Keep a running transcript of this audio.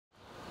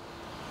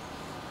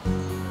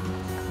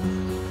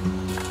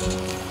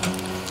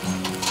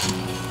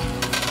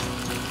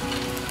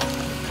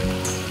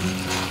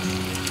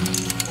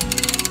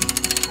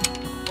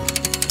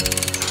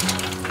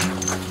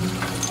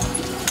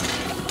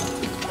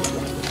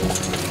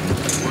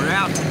We're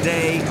out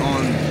today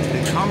on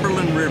the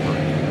Cumberland River.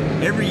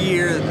 Every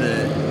year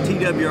the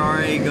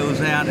TWRA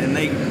goes out and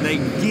they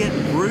get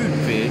brood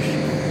fish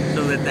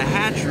so that the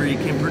hatchery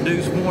can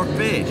produce more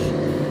fish.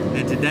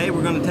 And today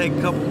we're going to take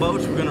a couple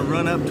boats. We're going to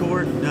run up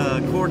toward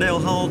Cordell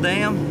Hull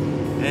Dam,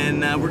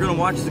 and we're going to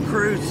watch the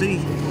crew see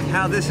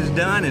how this is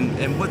done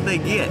and what they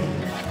get.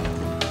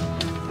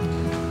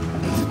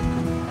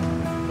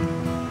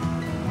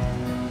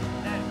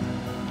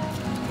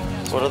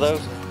 What are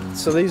those?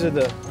 So these are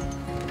the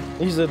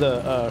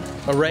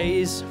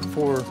arrays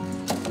for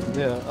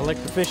the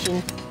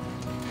electrofishing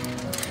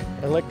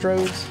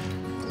electrodes.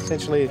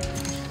 Essentially,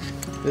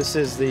 this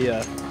is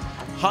the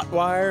hot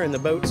wire, and the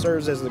boat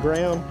serves as the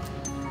ground,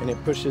 and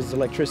it pushes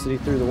electricity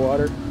through the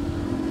water.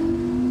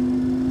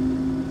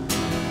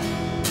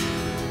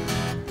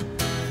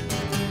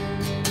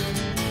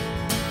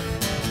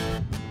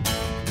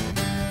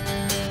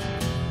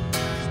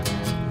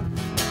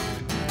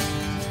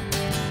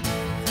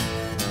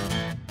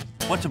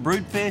 What's a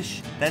brood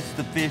fish? That's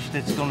the fish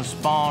that's going to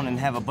spawn and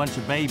have a bunch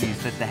of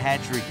babies that the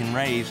hatchery can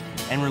raise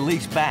and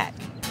release back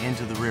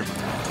into the river.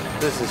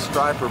 This is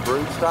striper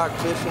broodstock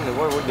fishing, and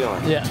what are we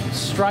doing? Yeah,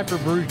 striper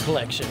brood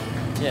collection.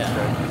 Yeah.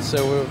 Okay.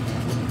 So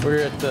we're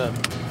at the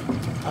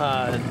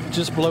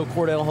just below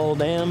Cordell Hull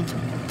Dam,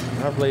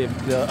 probably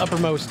the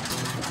uppermost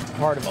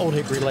part of Old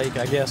Hickory Lake,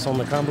 I guess, on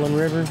the Cumberland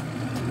River.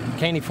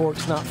 Caney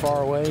Fork's not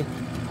far away,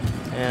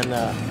 and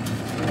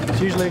it's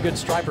usually a good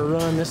striper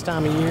run this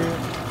time of year.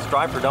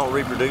 Striper don't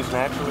reproduce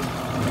naturally?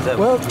 Is that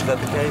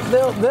the case?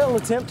 They'll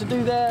attempt to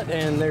do that,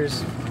 and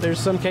there's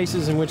some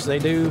cases in which they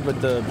do, but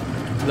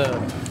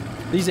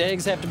these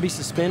eggs have to be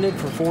suspended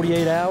for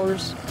 48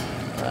 hours.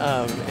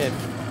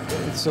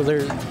 So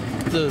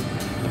the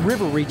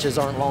river reaches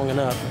aren't long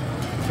enough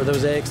for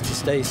those eggs to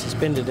stay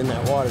suspended in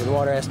that water. The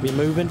water has to be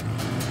moving.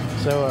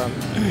 So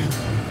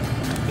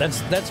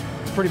that's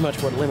pretty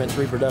much what limits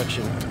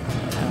reproduction.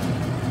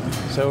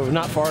 So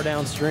not far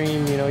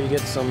downstream, you know, you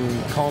get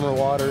some calmer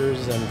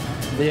waters, and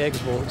the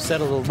eggs will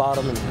settle to the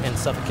bottom and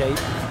suffocate.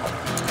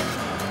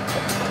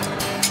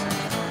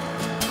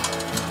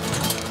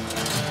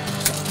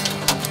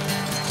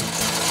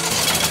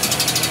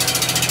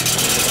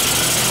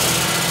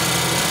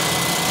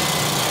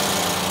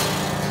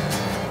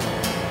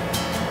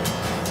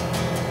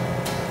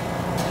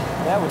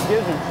 That was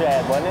gizzard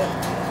shad, wasn't it?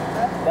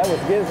 That was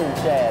gizzard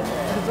shad.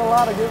 There's a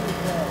lot of gizzard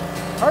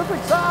shad.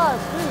 Perfect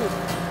size, too.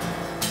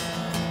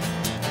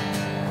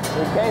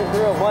 We came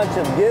through a bunch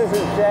of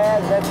gizzard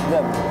shad. That's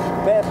the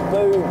best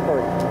food for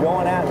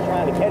going out and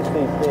trying to catch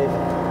these fish.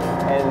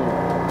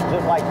 And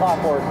just like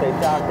clockwork, they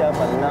chalked up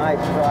a nice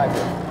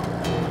striper.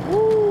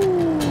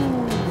 Woo!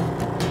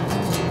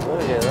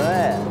 Look at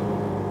that.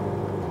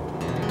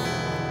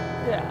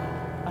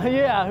 Yeah.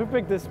 Yeah, who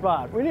picked this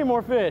spot? We need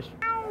more fish.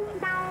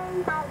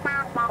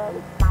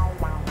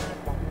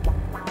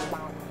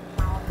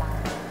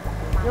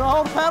 You want to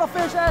hold the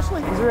paddlefish,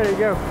 Ashley? He's ready to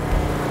go.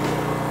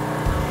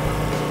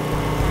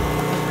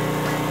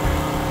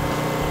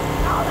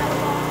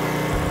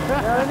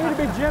 Now, they need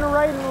to be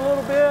generating a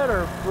little bit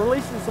or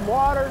releasing some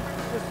water.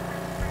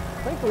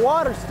 I think the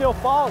water's still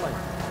falling.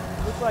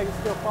 Looks like it's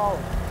still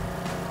falling.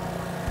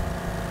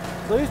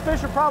 So these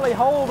fish are probably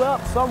holed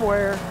up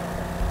somewhere.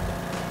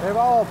 They've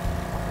all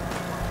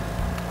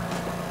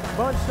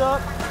bunched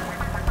up.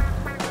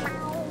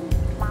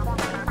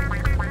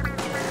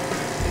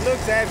 It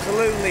looks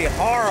absolutely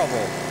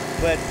horrible,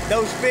 but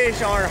those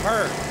fish aren't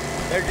hurt.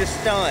 They're just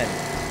stunned.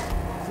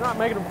 It's not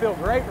making them feel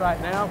great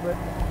right now, but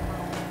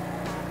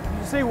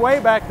you see way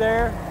back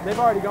there, they've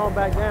already gone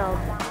back down.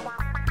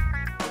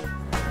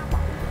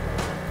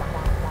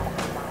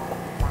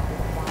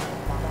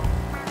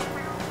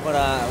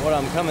 What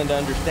I'm coming to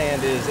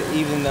understand is that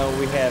even though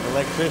we have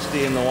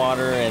electricity in the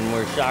water and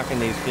we're shocking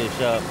these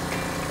fish up,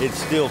 it's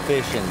still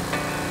fishing.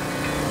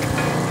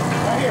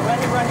 Right here, right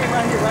here, right here,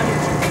 right here, right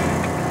here.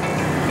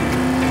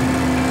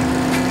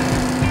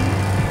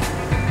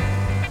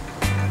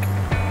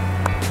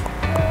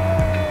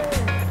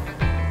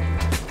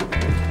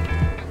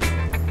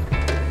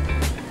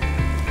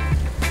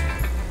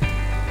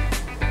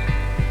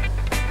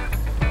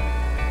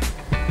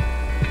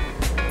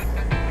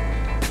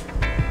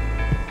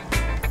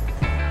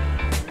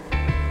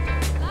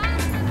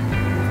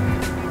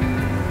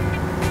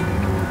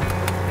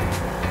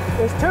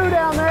 There's two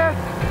down there.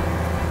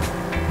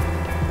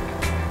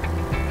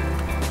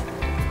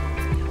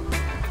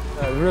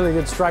 A really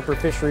good striper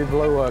fishery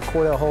below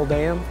Cordell Hull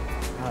Dam.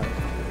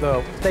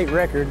 The state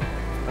record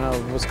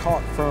was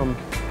caught from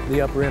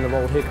the upper end of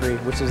Old Hickory,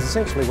 which is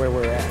essentially where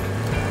we're at.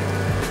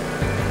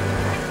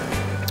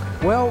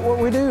 Well, what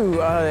we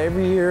do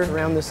every year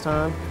around this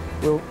time,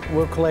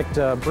 we'll collect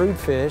brood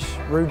fish,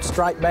 brood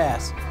striped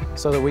bass,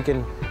 so that we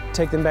can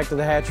take them back to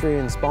the hatchery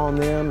and spawn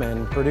them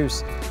and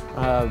produce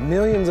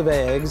millions of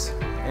eggs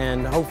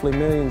and hopefully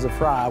millions of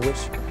fry,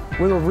 which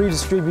we'll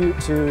redistribute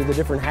to the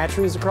different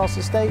hatcheries across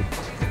the state,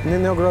 and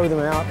then they'll grow them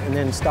out and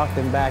then stock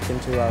them back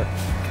into our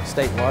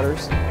state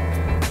waters.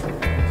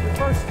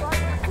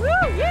 Woo,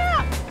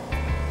 yeah!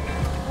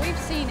 We've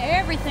seen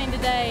every everything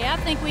today. I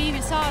think we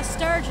even saw a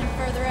sturgeon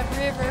further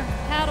upriver,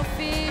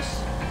 paddlefish,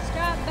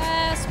 striped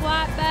bass,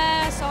 white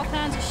bass, all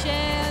kinds of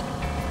shad.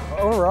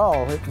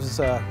 Overall, it was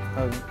a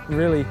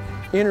really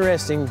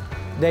interesting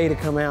day to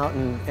come out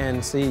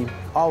and see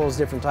all those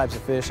different types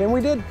of fish. And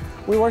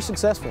we were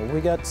successful. We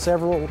got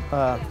several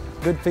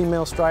good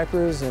female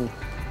stripers, and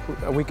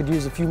we could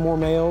use a few more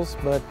males,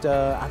 but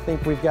I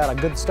think we've got a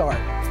good start.